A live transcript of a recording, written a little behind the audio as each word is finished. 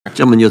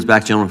Gentleman yields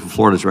back. Gentleman from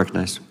Florida is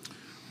recognized.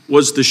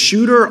 Was the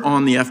shooter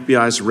on the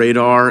FBI's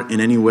radar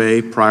in any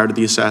way prior to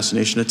the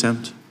assassination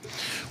attempt?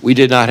 We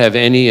did not have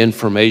any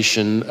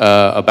information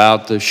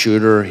about the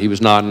shooter. He was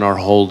not in our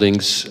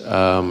holdings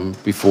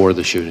before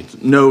the shooting.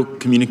 No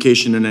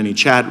communication in any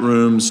chat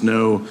rooms,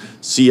 no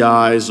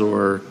CIs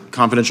or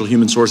confidential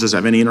human sources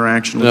have any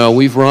interaction with? No,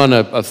 we've run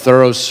a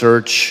thorough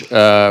search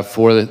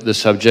for the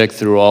subject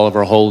through all of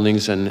our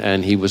holdings,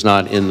 and he was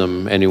not in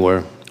them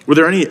anywhere. Were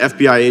there any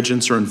FBI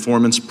agents or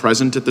informants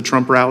present at the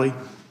Trump rally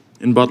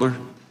in Butler?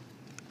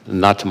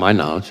 Not to my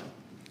knowledge.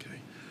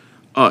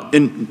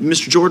 And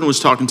Mr. Jordan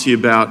was talking to you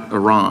about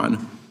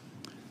Iran.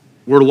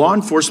 Were law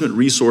enforcement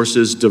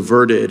resources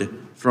diverted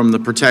from the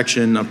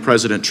protection of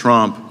President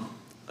Trump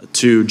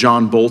to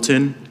John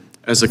Bolton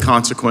as a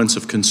consequence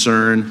of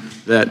concern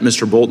that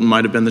Mr. Bolton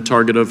might have been the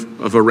target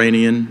of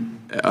Iranian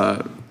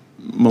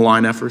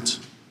malign efforts?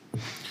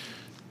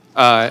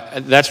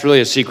 That's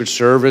really a Secret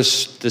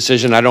Service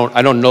decision. I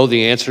don't know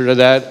the answer to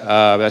that.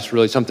 That's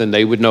really something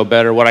they would know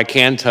better. What I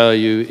can tell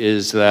you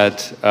is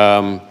that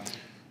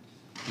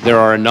there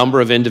are a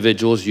number of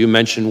individuals. You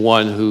mentioned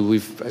one who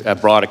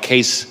we've brought a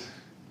case,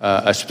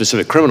 a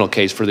specific criminal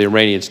case for the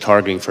Iranians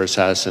targeting for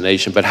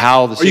assassination. But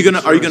how the are you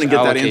going to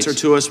get that answer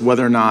to us?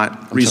 Whether or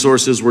not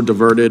resources were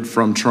diverted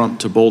from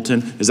Trump to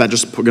Bolton, is that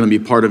just going to be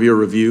part of your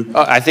review?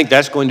 I think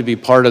that's going to be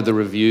part of the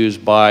reviews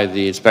by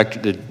the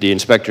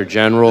Inspector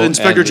General. The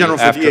Inspector General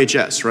for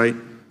DHS, right?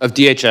 Of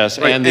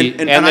DHS, right. and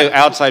the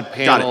outside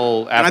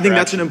panel. And I think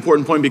that's an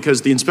important point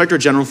because the Inspector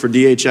General for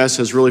DHS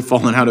has really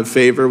fallen out of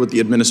favor with the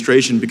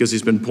administration because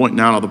he's been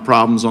pointing out all the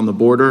problems on the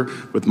border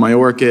with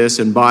Mayorkas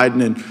and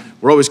Biden, and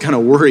we're always kind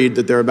of worried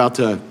that they're about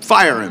to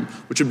fire him,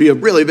 which would be a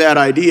really bad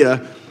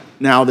idea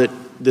now that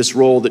this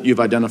role that you've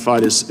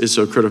identified is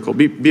so critical.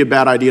 Be a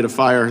bad idea to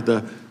fire the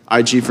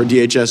IG for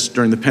DHS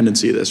during the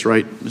pendency of this,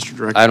 right, Mr.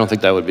 Director? I don't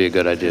think that would be a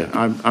good idea.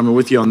 I'm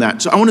with you on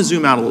that. So I want to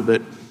zoom out a little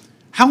bit.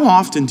 How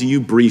often do you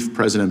brief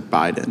President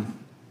Biden?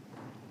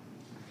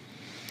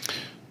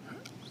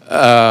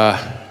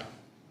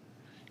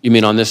 You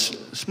mean on this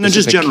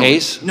specific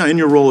case? No, in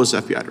your role as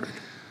FBI director.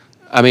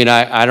 I mean,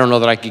 I don't know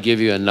that I could give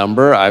you a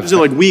number. Is it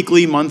like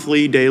weekly,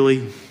 monthly,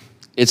 daily?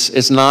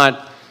 It's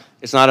not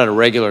at a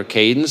regular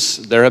cadence.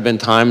 There have been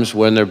times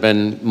when there have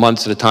been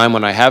months at a time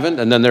when I haven't,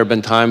 and then there have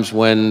been times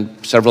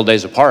when several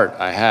days apart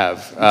I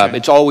have. Okay.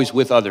 It's always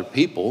with other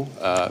people.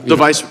 The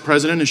Vice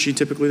President, is she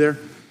typically there?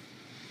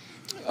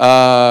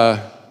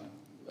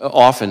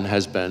 Often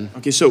has been.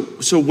 Okay,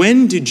 so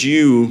when did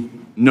you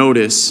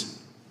notice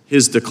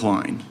his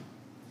decline?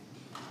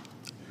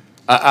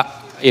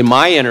 In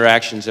my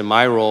interactions, in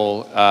my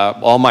role,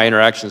 all my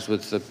interactions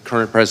with the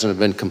current president have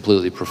been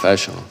completely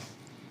professional.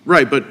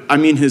 Right, but I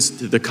mean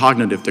the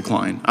cognitive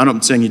decline. I'm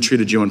not saying he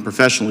treated you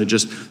unprofessionally,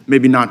 just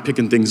maybe not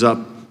picking things up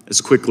as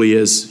quickly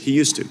as he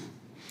used to.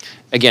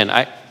 Again,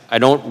 I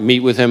don't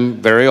meet with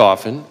him very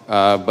often,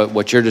 but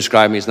what you're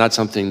describing is not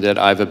something that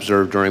I've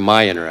observed during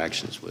my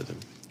interactions with him.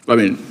 I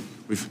mean,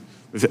 we've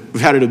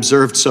had it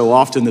observed so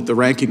often that the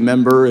ranking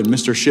member and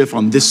Mr. Schiff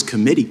on this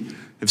committee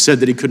have said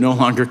that he could no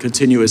longer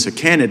continue as a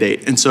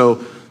candidate. And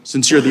so,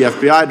 since you're the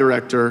FBI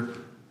director,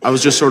 I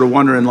was just sort of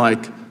wondering,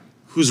 like,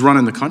 who's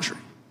running the country?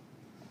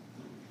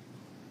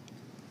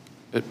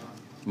 Like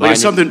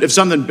if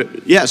something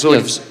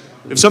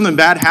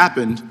bad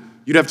happened,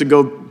 you'd have to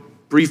go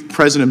brief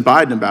President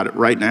Biden about it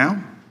right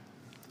now?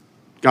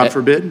 God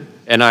forbid?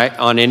 And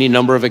on any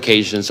number of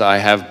occasions, I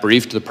have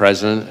briefed the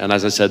president, and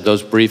as I said,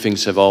 those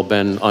briefings have all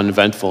been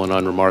uneventful and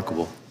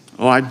unremarkable.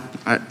 Oh, I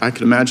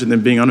can imagine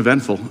them being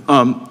uneventful.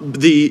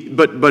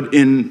 But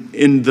in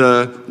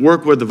the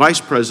work where the vice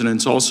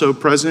president's also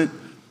present,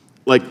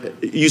 like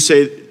you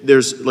say,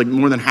 there's like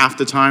more than half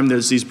the time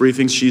there's these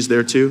briefings, she's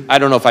there too? I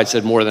don't know if I'd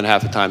said more than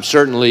half the time.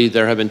 Certainly,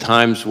 there have been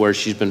times where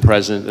she's been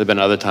present. There have been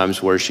other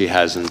times where she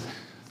hasn't.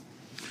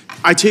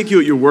 I take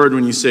you at your word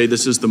when you say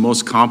this is the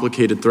most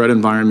complicated threat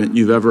environment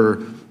you've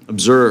ever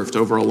observed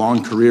over a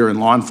long career in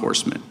law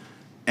enforcement.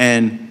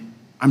 And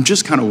I'm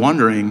just kind of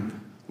wondering,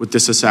 with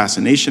this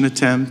assassination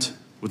attempt,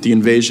 with the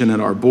invasion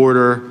at our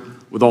border,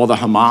 with all the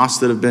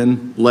Hamas that have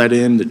been let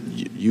in that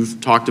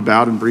you've talked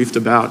about and briefed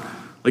about,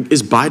 like,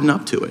 is Biden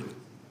up to it?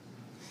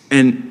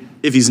 And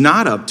if he's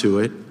not up to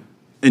it,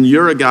 and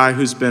you're a guy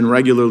who's been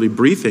regularly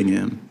briefing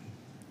him,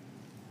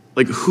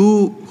 like,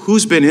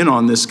 who's been in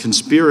on this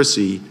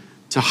conspiracy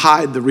to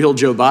hide the real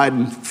Joe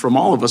Biden from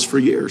all of us for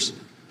years?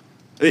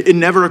 It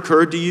never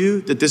occurred to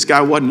you that this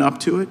guy wasn't up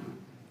to it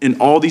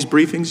in all these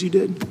briefings you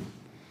did?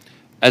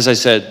 As I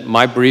said,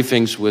 my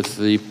briefings with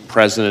the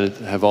president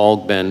have all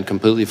been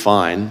completely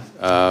fine.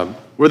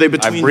 Were they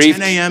between 10 a.m. and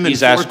 4 p.m.?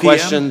 He's asked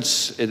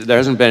questions. There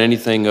hasn't been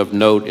anything of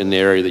note in the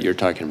area that you're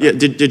talking about.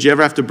 Yeah, did you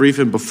ever have to brief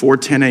him before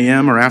 10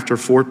 a.m. or after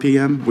 4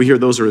 p.m.? We hear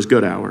those are his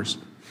good hours.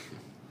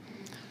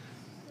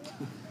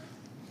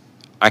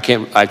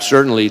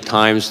 Certainly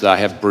times that I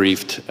have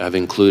briefed have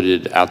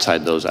included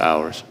outside those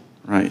hours.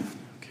 Right,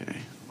 okay.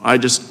 I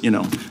just,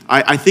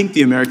 I think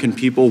the American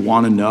people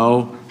want to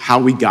know how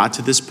we got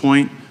to this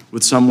point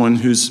with someone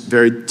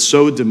who's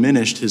so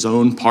diminished his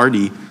own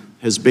party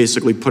has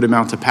basically put him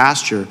out to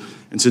pasture.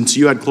 And since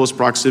you had close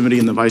proximity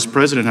and the vice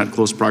president had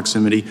close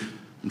proximity,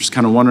 I'm just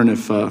kind of wondering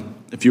if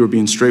you were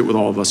being straight with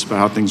all of us about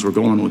how things were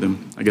going with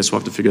him. I guess we'll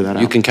have to figure that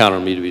out. You can count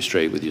on me to be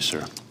straight with you,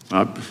 sir.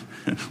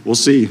 We'll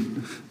see.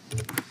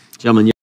 Gentlemen,